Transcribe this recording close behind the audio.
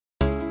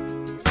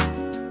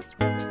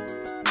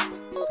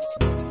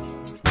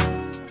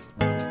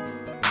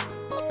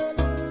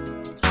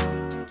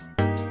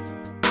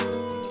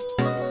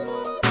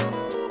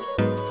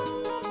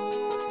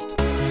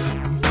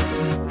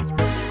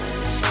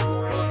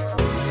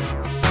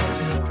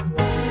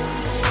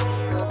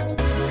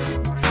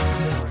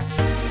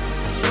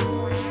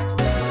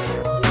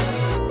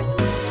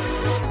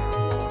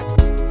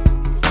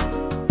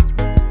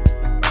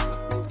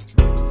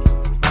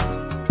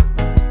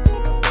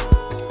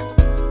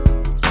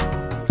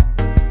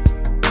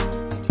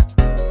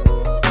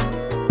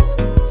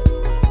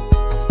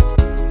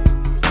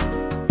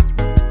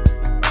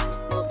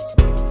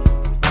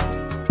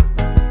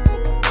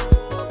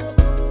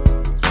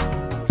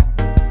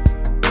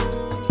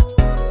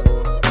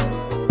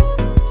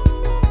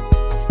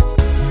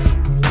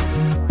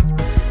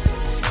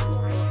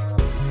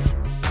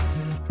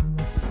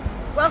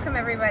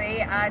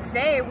everybody.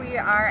 Today we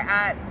are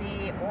at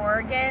the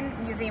Oregon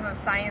Museum of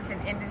Science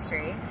and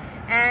Industry,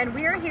 and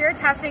we are here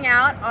testing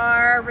out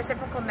our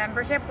reciprocal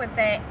membership with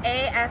the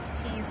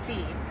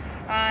ASTC.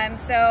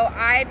 So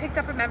I picked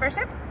up a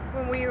membership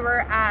when we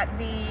were at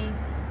the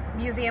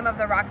Museum of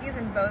the Rockies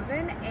in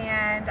Bozeman,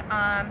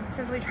 and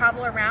since we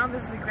travel around,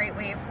 this is a great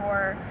way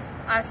for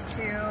us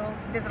to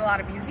visit a lot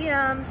of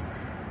museums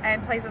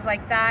and places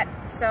like that,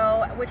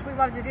 so which we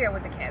love to do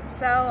with the kids.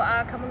 So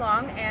come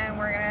along and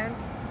we're gonna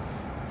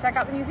check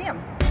out the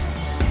museum.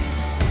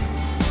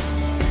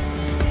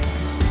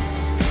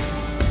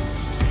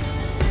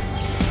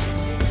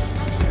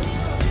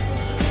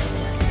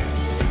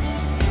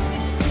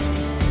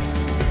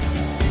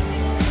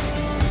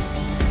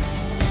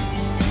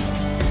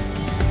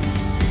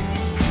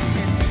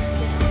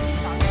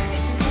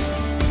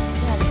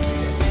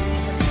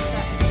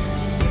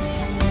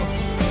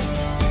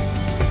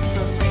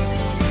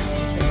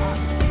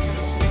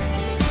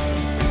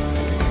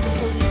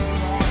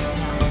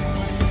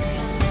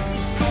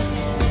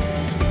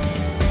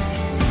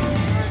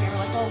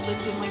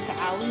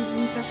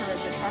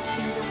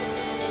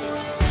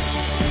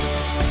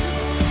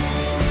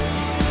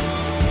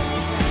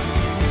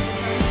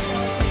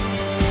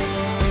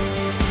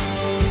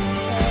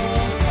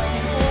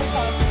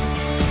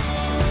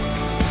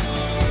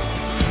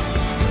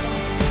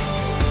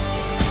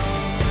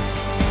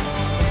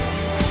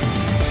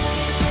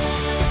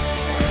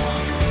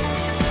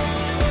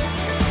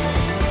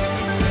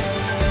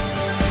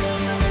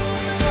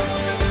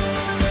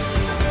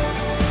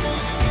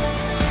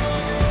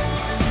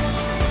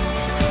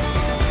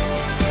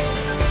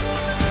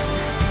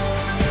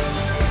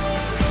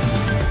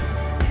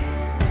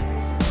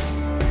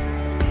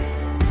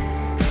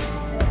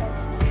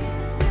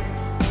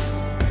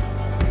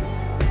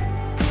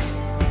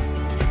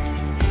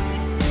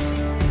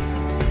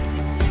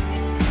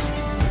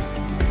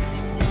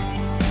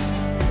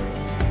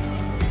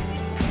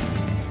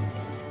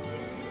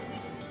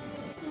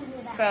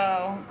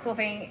 So, cool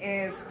thing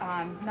is,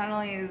 not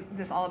only is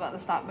this all about the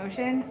stop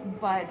motion,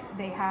 but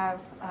they have,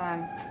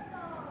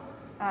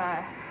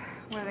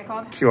 what are they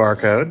called? QR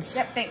codes.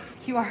 Yep, thanks.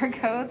 QR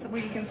codes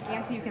where you can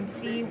scan so you can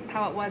see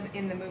how it was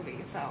in the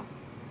movie, so.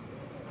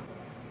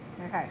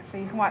 Okay, so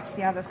you can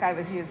see how this guy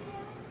was used.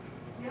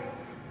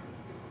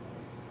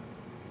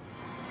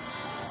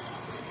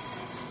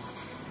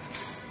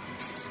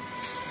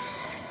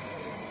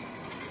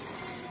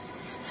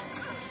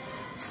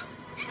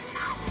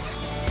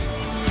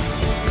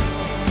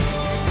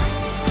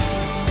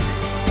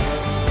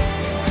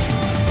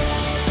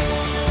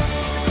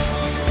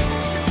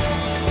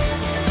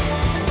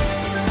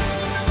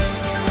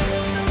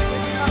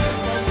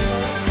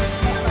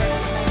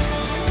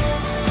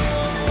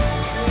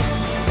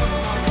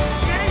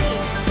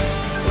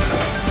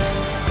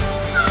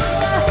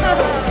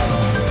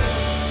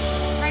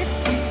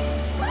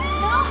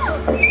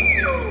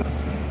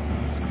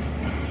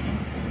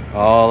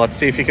 Oh, let's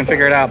see if you can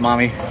figure it out,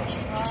 Mommy. Wait.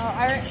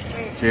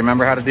 Do you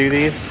remember how to do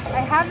these? I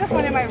have this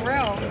one in my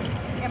room,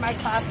 in my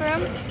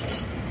classroom.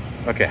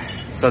 Okay,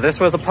 so this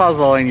was a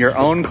puzzle in your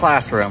own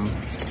classroom.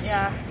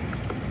 Yeah.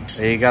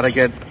 So you gotta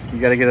get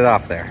it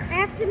off there. I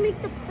have to make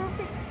the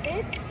perfect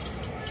fit.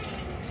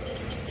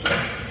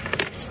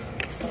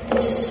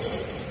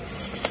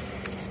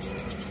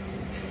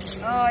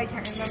 Oh, I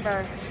can't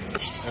remember.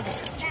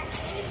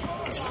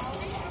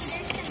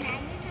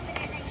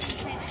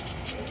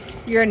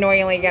 You're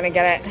annoyingly gonna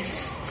get it.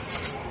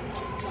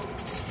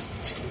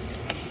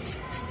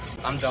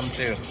 I'm dumb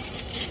too.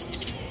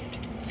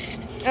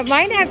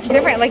 Mine acts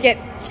different. Like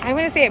I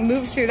want to say it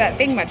moves through that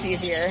thing much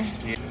easier.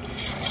 Yeah.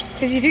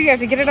 Because you have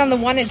to get it on the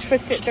one and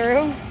twist it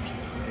through.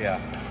 Yeah.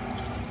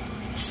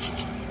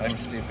 I'm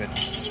stupid.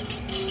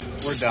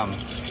 We're dumb.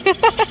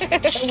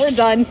 We're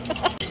done.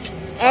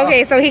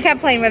 Okay, so he kept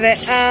playing with it.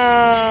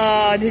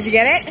 Oh, did you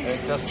get it?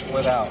 It just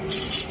slid out.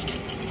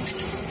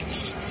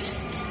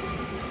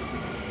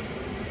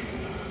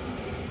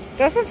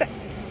 Those ones,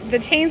 the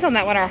chains on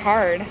that one are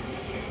hard.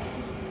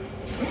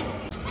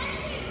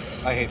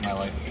 I hate my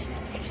life.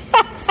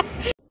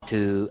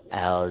 2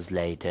 hours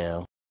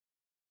later.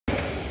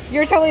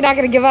 You're totally not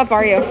going to give up,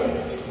 are you?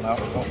 No,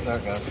 oh, there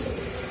it goes.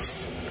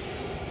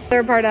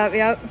 Third part up,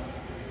 yep.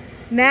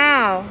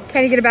 Now,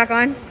 can you get it back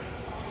on?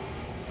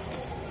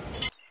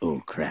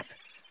 Oh, crap.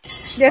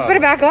 Yes, put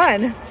it back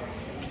on.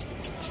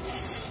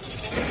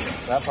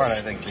 That part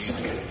I think is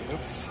easy.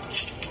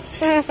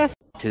 Oops.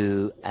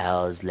 2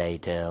 hours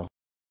later.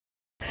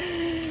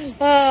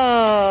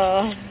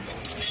 Oh.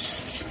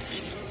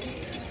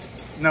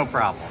 No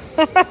problem.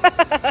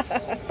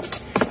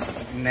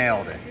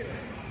 Nailed it.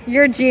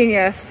 You're a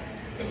genius.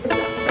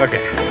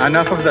 Okay,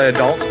 enough of the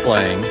adults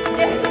playing.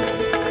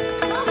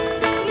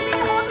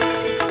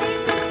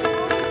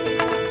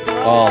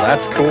 Oh,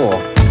 that's cool.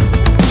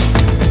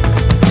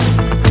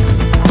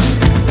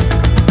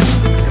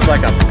 It's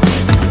like a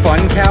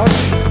fun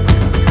couch.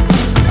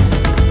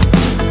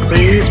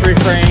 Please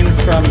refrain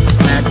from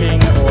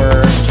snacking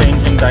or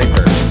changing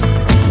diapers.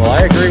 Well,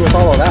 I agree with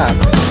all of that.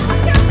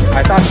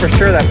 I thought for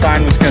sure that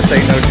sign was going to say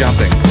no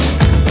jumping.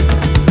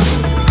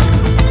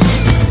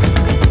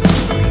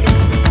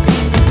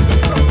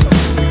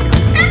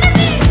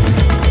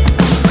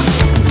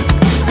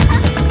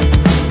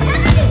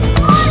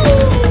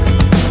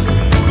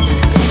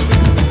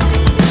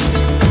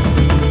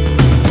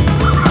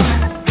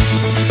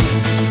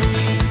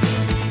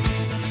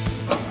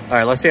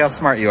 right, let's see how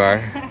smart you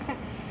are.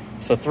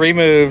 So 3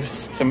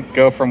 moves to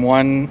go from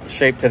one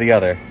shape to the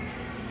other.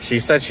 She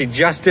said she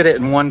just did it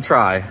in 1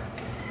 try.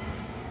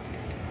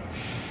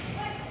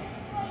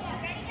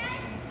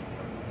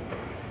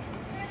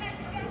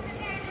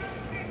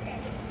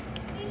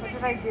 What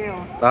did I do?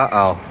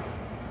 Uh-oh.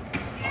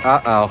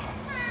 Uh-oh.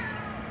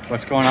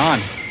 What's going on?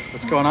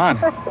 What's going on?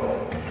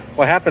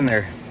 What happened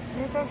there?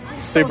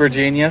 Super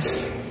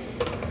genius.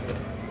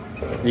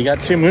 You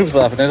got 2 moves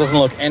left, and it doesn't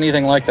look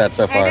anything like that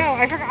so far. I know.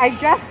 I forgot.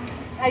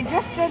 I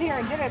just stood here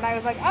and did it. And I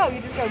was like, oh, you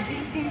just go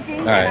ding, ding, ding.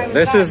 All right.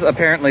 This is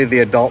apparently the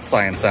Adult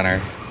Science Center.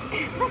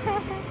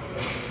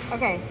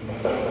 Okay.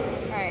 All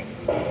right.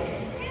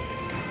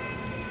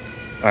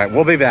 All right.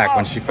 We'll be back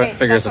when she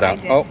figures it out.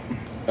 Oh,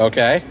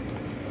 okay.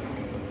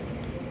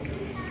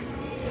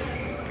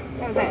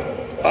 That was it.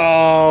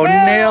 Oh,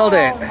 Boom. nailed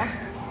it.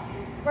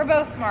 We're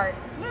both smart.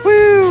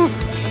 Woo! All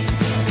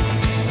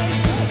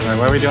right,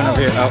 what are we doing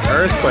over here? Oh,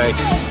 earthquake.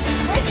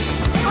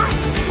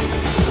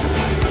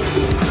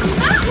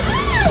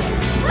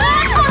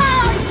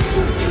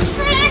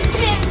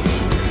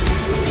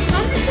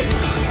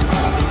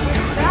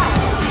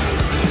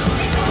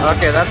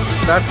 Okay,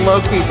 that's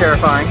low-key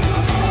terrifying.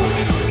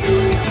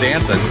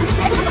 Dancing.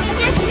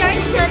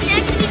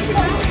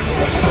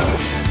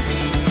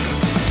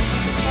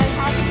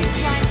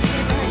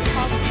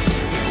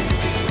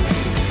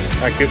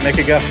 All right, make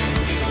it go.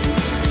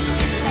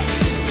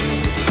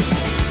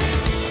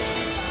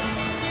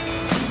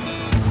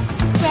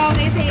 So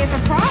they say it's a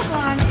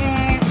problem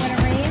when it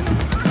rains.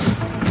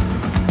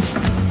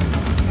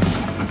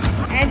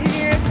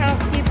 Engineers help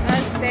keep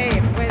us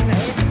safe when the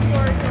ocean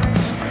floor turns.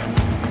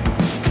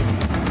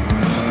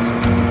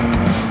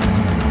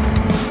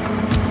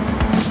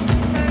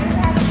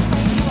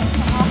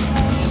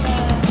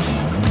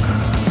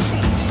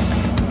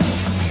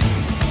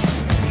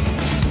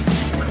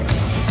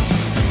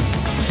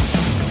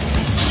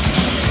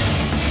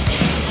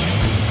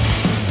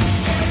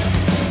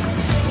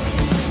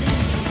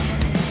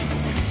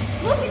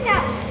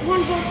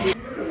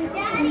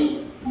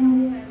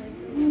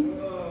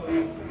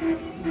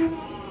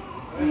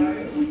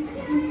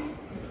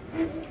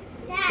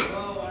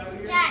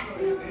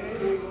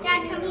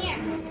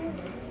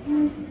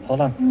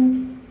 Hold on.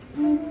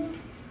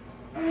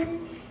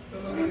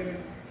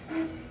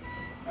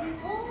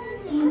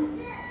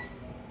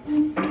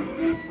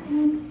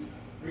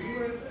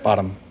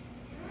 Bottom.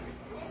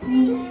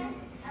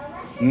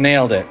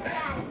 Nailed it.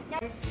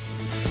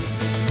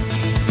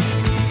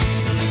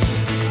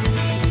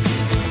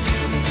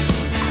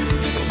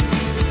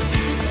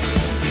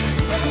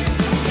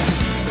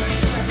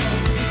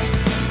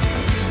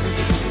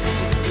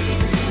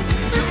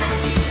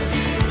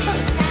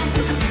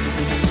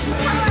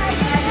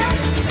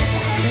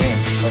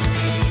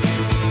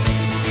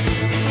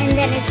 And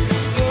then it's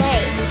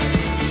play.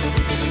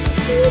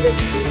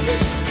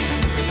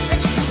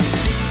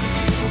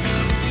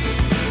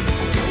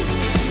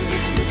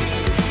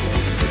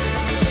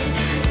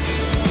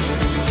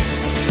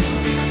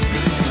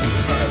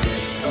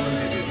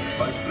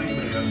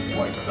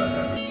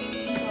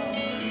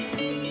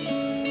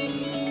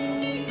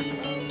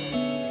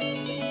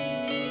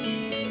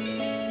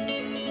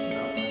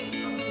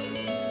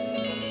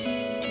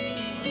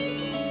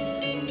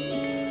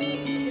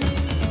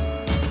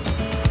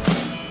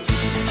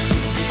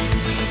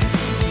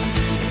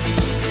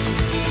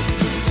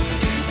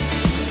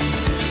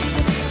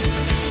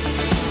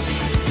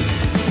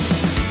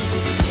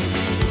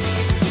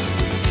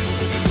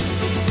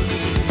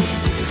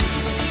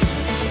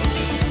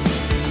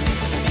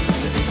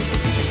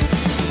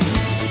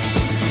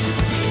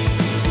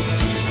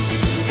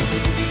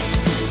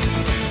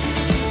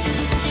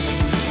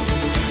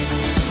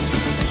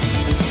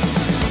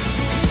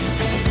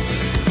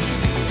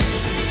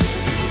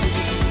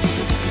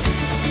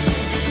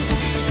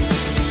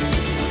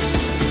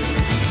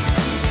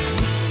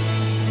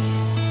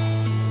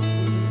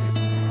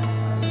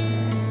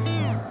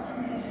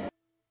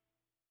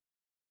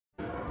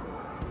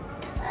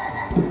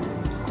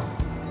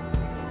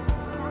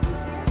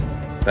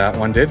 That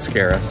one did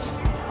scare us.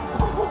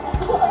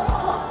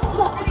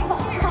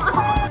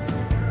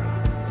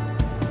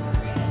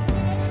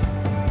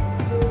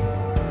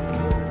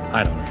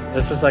 I don't know.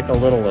 This is like a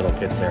little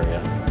kids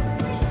area.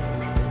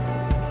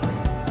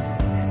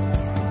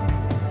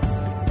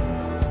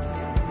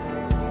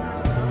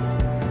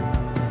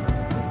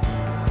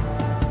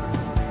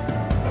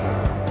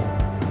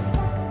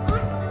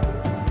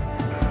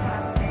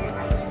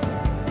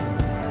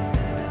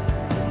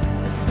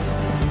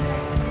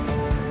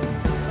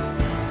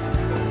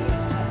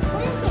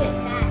 What is it?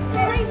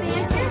 That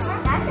mantis?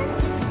 That's a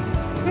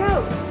who?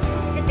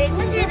 The big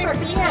ones are the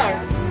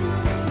females.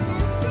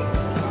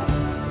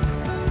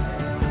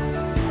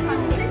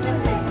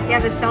 Yeah,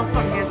 the shelf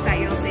fungus that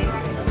you'll see.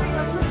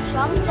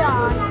 Jumped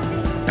on.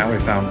 Now we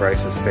found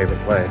Bryce's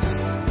favorite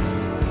place.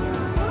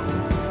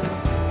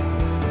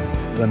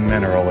 The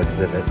mineral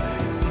exhibit.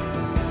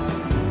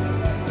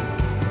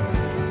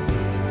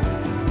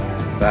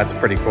 That's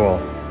pretty cool.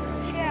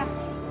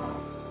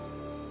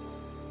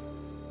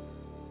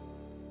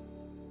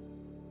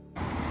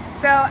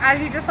 So as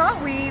you just saw,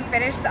 we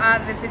finished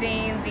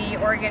visiting the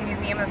Oregon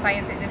Museum of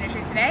Science and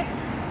Industry today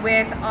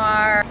with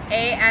our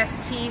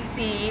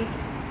ASTC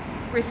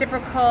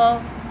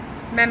reciprocal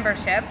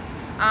membership.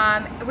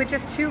 With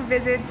just 2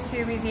 visits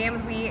to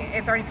museums,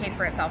 it's already paid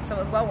for itself, so it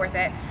was well worth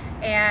it.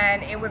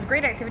 And it was a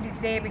great activity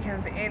today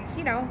because it's,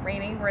 you know,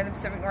 raining. We're in the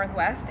Pacific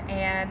Northwest,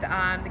 and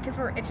the kids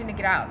were itching to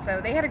get out. So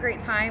they had a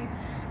great time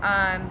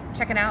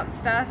checking out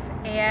stuff.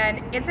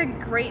 And it's a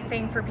great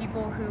thing for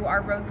people who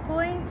are road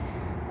schooling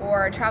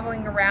or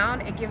traveling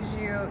around. It gives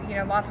you, you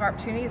know, lots of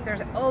opportunities.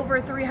 There's over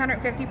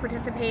 350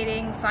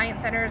 participating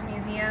science centers,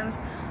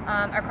 museums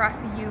across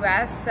the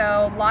U.S.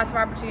 So lots of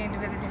opportunity to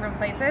visit different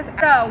places.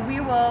 So we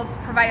will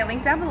provide a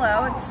link down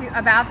below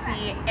about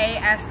the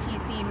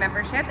ASTC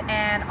membership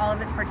and all of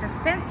its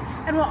participants.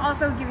 And we'll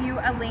also give you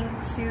a link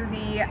to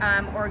the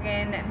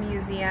Oregon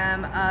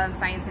Museum of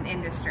Science and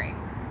Industry.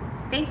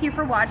 Thank you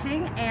for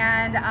watching,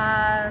 and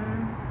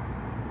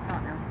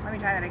don't know, let me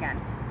try that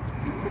again.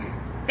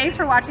 Thanks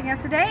for watching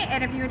us today,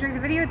 and if you enjoyed the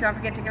video, don't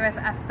forget to give us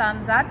a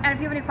thumbs up. And if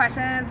you have any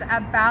questions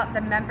about the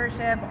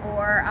membership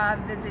or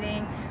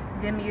visiting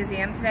the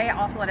museum today,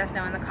 also let us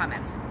know in the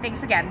comments.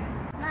 Thanks again.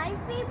 My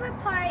favorite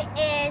part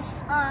is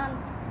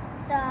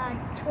the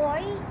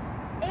toy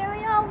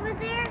area over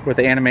there. With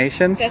the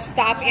animations? The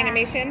stop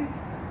animation?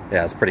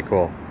 Yeah, it's pretty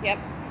cool. Yep.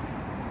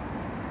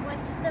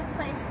 What's the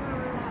place where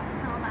we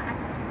want all the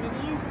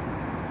activities?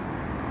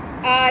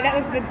 That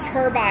was the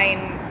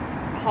turbine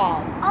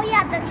hall. Oh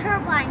yeah, the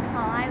turbine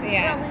hall. I really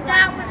liked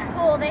that. Was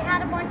cool. They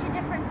had a bunch of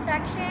different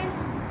sections,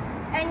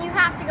 and you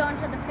have to go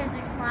into the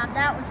physics lab.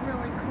 That was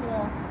really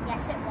cool.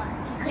 Yes, it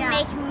was. You could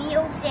make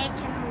music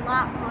and a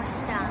lot more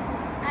stuff.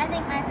 I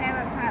think my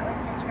favorite part was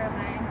the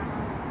turbine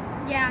hall.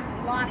 Yeah,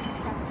 lots of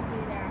stuff to do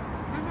there.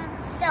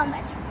 So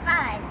much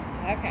fun.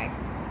 Okay.